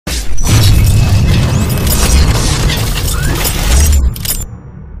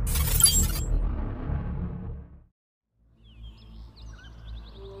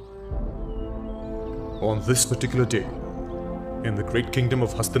On this particular day, in the great kingdom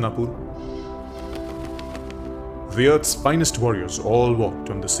of Hastinapur, the earth's finest warriors all walked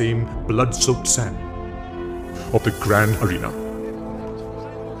on the same blood-soaked sand of the grand arena.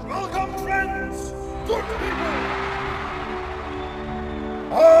 Welcome, friends! Good people!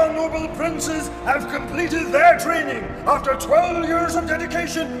 Our noble princes have completed their training after 12 years of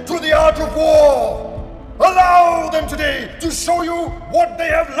dedication to the art of war. Allow them today to show you what they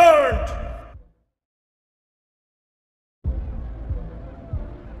have learned.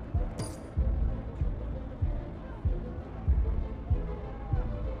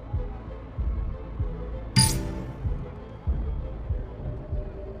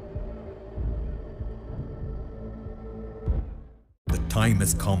 The time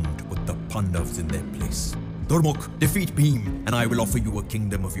has come to put the Pandavas in their place. Durmukh, defeat Bheem, and I will offer you a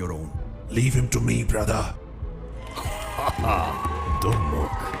kingdom of your own. Leave him to me, brother.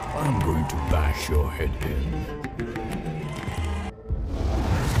 Durmukh, I'm going to bash your head in.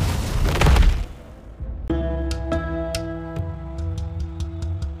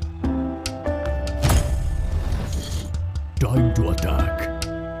 Time to attack.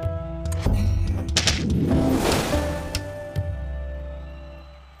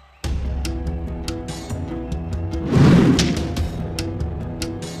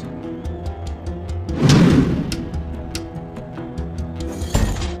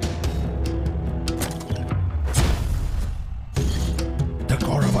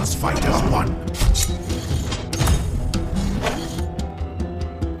 Fight as one.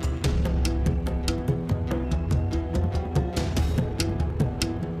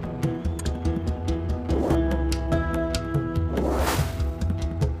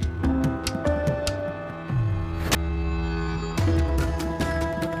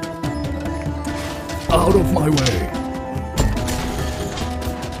 Out of my way.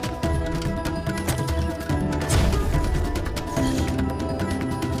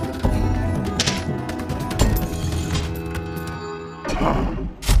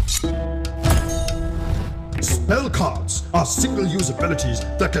 Spell cards are single-use abilities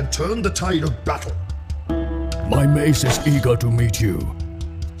that can turn the tide of battle. My mace is eager to meet you.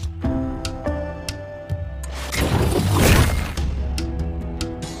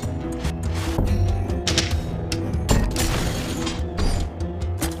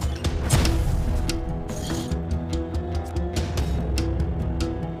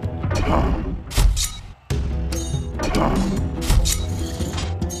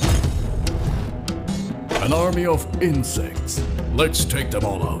 An army of insects. Let's take them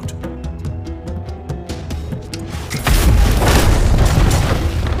all out.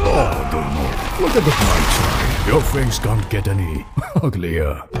 Oh, Durmukh, look at the bright side. Your face can't get any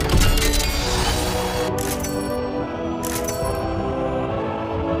uglier.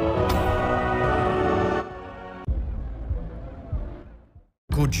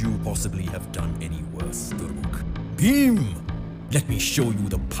 Could you possibly have done any worse, Durmukh? Bheem! Let me show you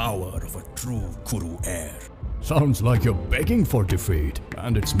the power of a true Kuru heir. Sounds like you're begging for defeat,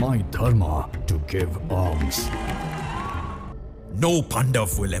 and it's my dharma to give alms. No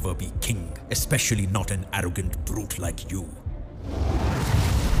Pandav will ever be king, especially not an arrogant brute like you.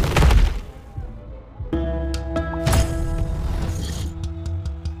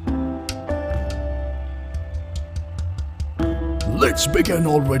 Let's begin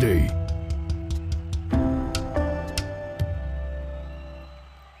already.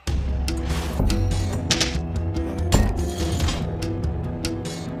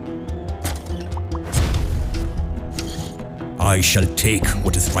 I shall take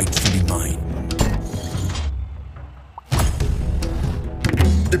what is rightfully mine.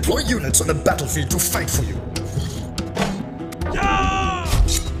 Deploy units on the battlefield to fight for you.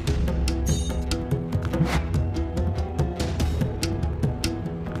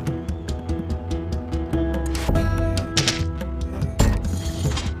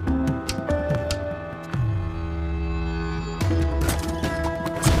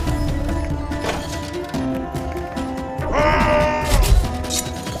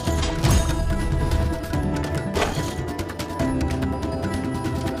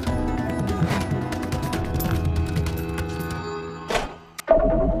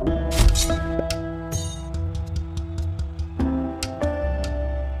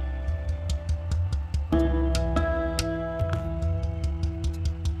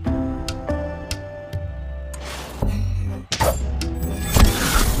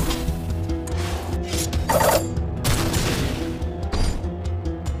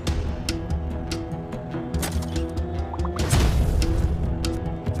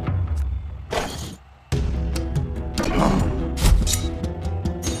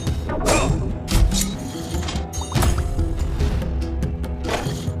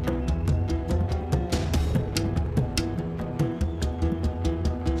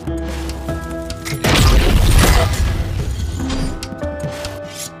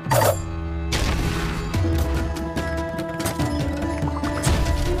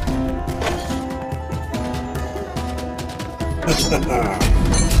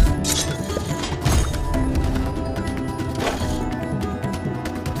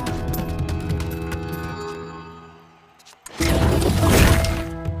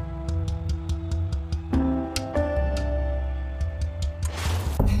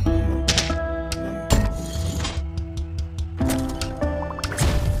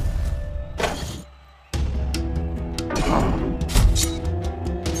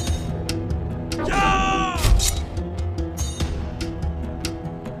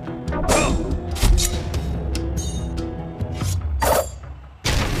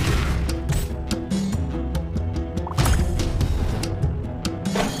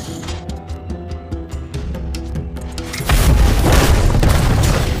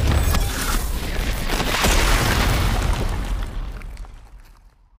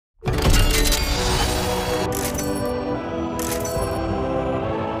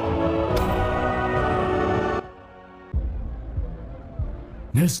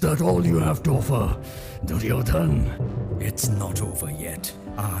 Is that all you have to offer, Duryodhan? It's not over yet.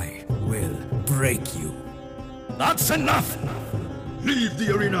 I will break you. That's enough! Leave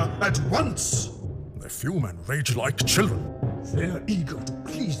the arena at once! The few men rage like children. They're eager to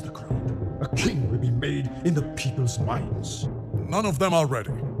please the crowd. A king will be made in the people's minds. None of them are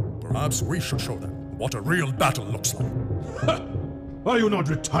ready. Perhaps we should show them what a real battle looks like. Are you not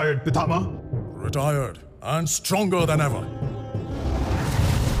retired, Pitama? Retired and stronger than ever.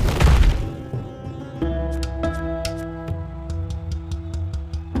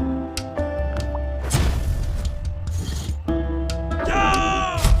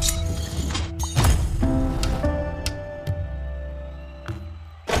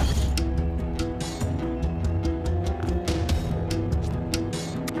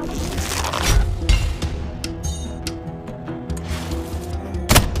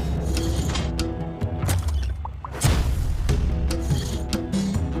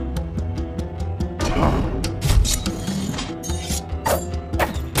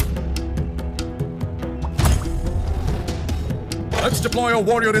 Let's deploy a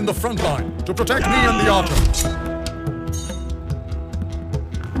warrior in the front line to protect me and the archer.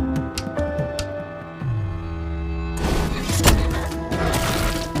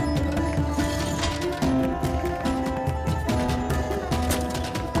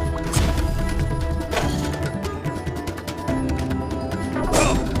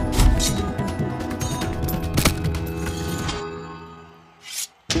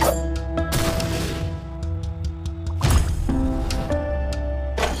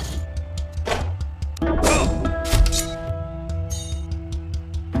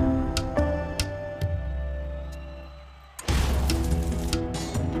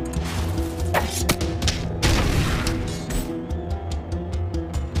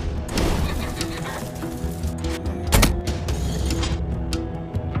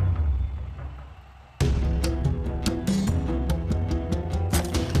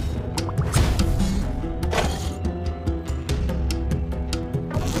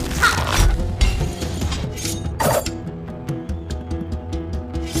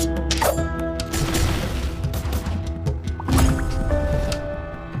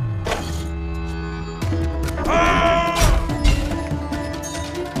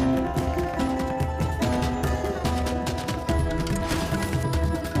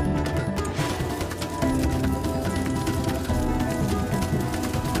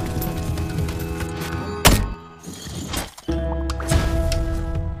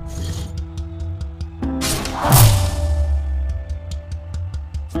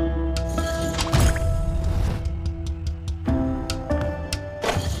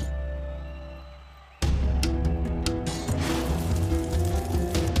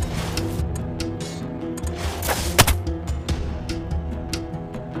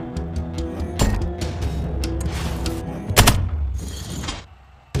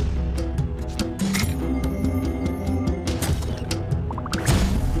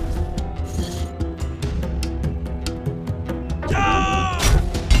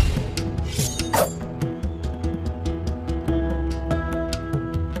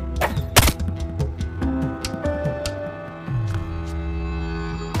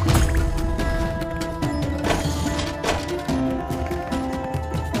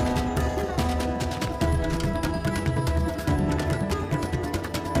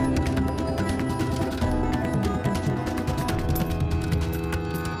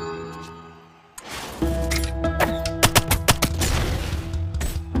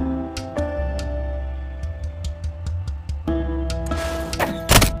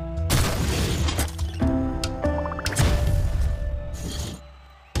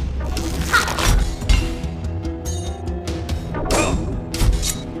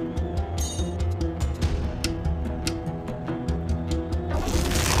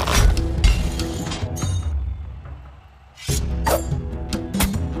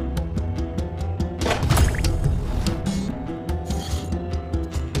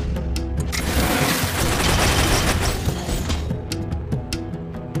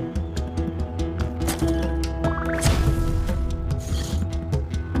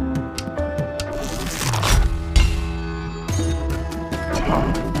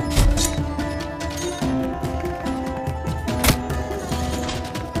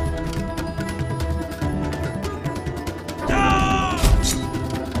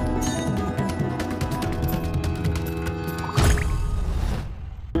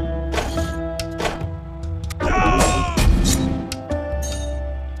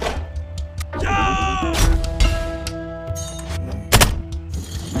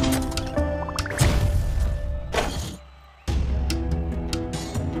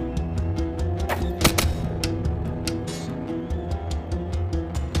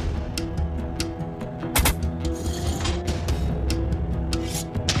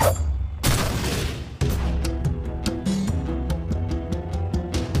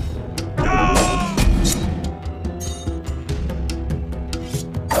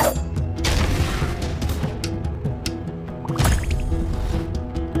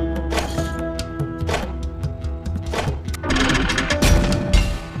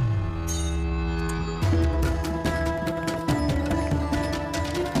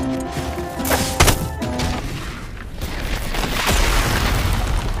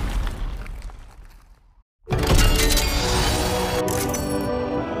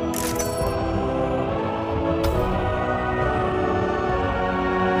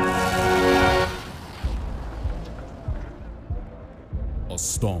 A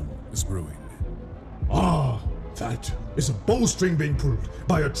storm is brewing. Ah, that is a bowstring being pulled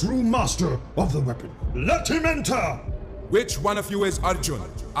by a true master of the weapon. Let him enter! Which one of you is Arjuna?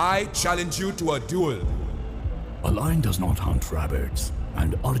 I challenge you to a duel. A lion does not hunt rabbits,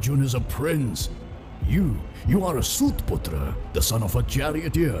 and Arjun is a prince. You are a Sutputra, the son of a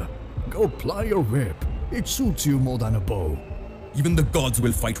charioteer. Go ply your whip. It suits you more than a bow. Even the gods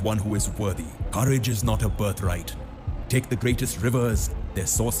will fight one who is worthy. Courage is not a birthright. Take the greatest rivers. Their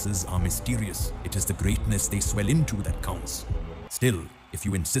sources are mysterious. It is the greatness they swell into that counts. Still, if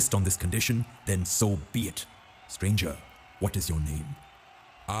you insist on this condition, then so be it. Stranger, what is your name?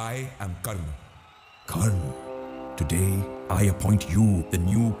 I am Karna. Karn. Today, I appoint you the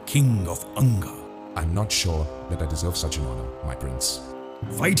new king of Anga. I'm not sure that I deserve such an honor, my prince.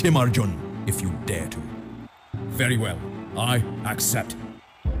 Fight him, Arjun, if you dare to. Very well. I accept.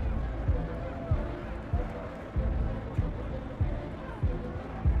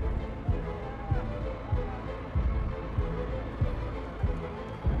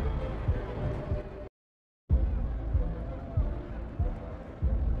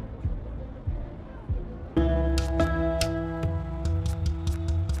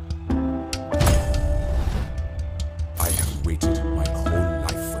 I have waited my whole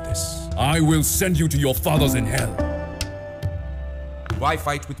life for this. I will send you to your fathers in hell. Why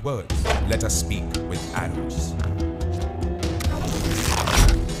fight with words? Let us speak with arrows.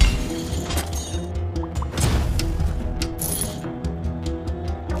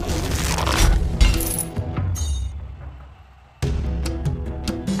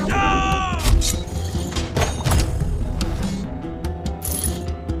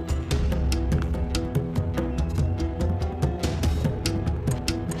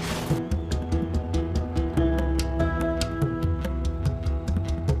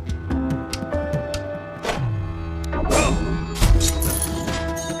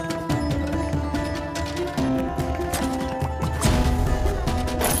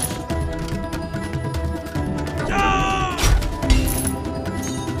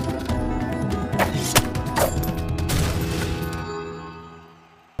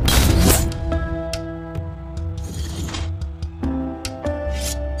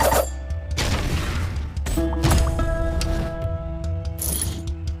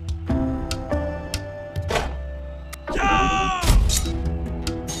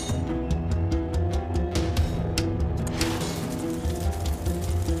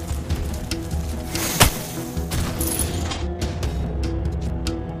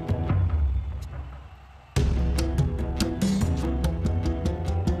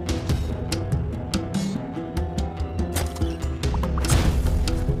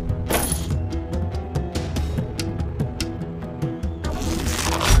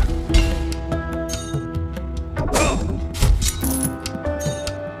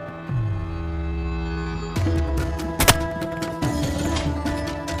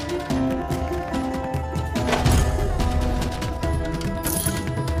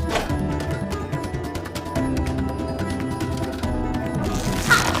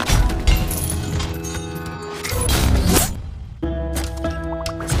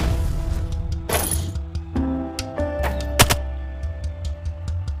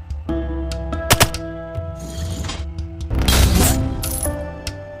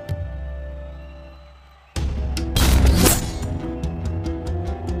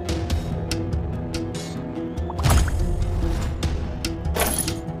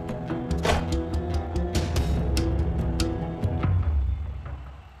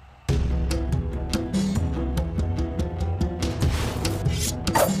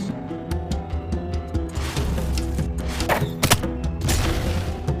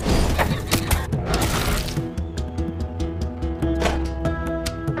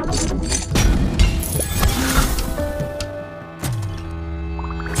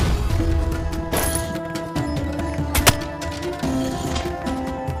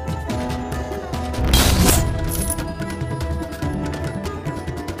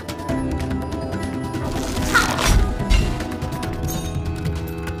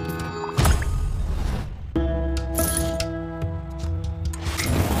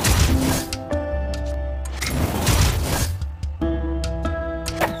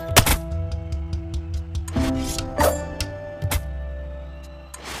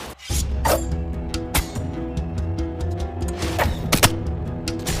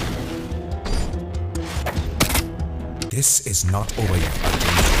 This is not over yet.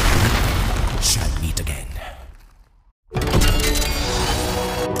 We shall meet again.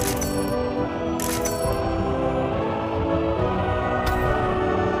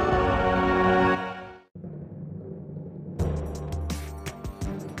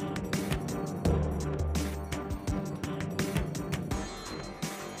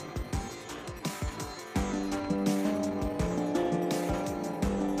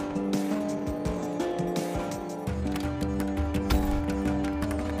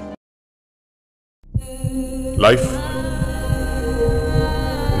 Life,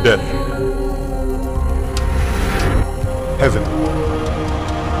 death, heaven,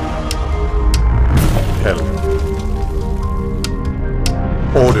 hell,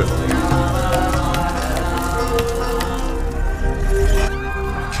 order,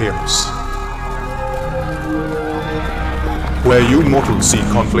 chaos. Where you mortals see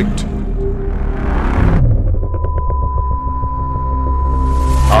conflict,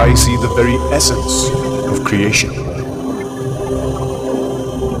 I see the very essence of creation.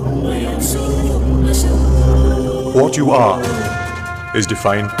 What you are is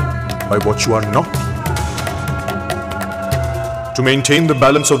defined by what you are not. To maintain the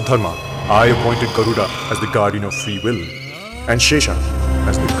balance of dharma, I appointed Garuda as the guardian of free will, and Shesha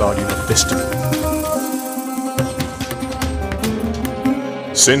as the guardian of destiny.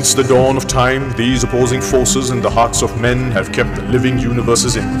 Since the dawn of time, these opposing forces in the hearts of men have kept the living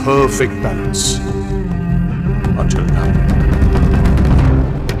universes in perfect balance. Until now.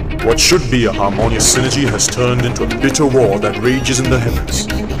 What should be a harmonious synergy has turned into a bitter war that rages in the heavens.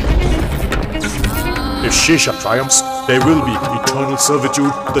 If Shesha triumphs, there will be eternal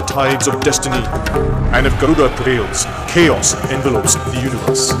servitude to the tides of destiny. And if Garuda prevails, chaos envelopes the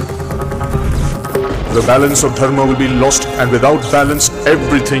universe. The balance of dharma will be lost, and without balance,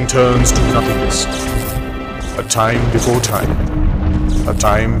 everything turns to nothingness. A time before time. A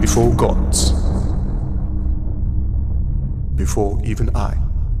time before gods. Before even I.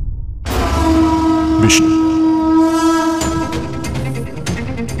 Vishnu.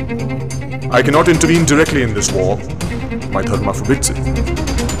 I cannot intervene directly in this war. My dharma forbids it.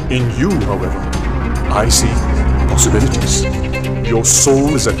 In you, however, I see possibilities. Your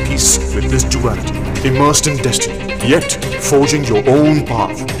soul is at peace with this duality, immersed in destiny, yet forging your own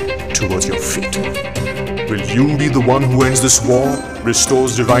path towards your fate. Will you be the one who ends this war,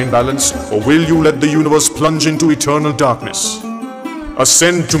 restores divine balance, or will you let the universe plunge into eternal darkness?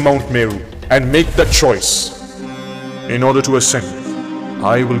 Ascend to Mount Meru and make that choice. In order to ascend,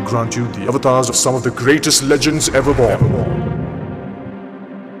 I will grant you the avatars of some of the greatest legends ever born.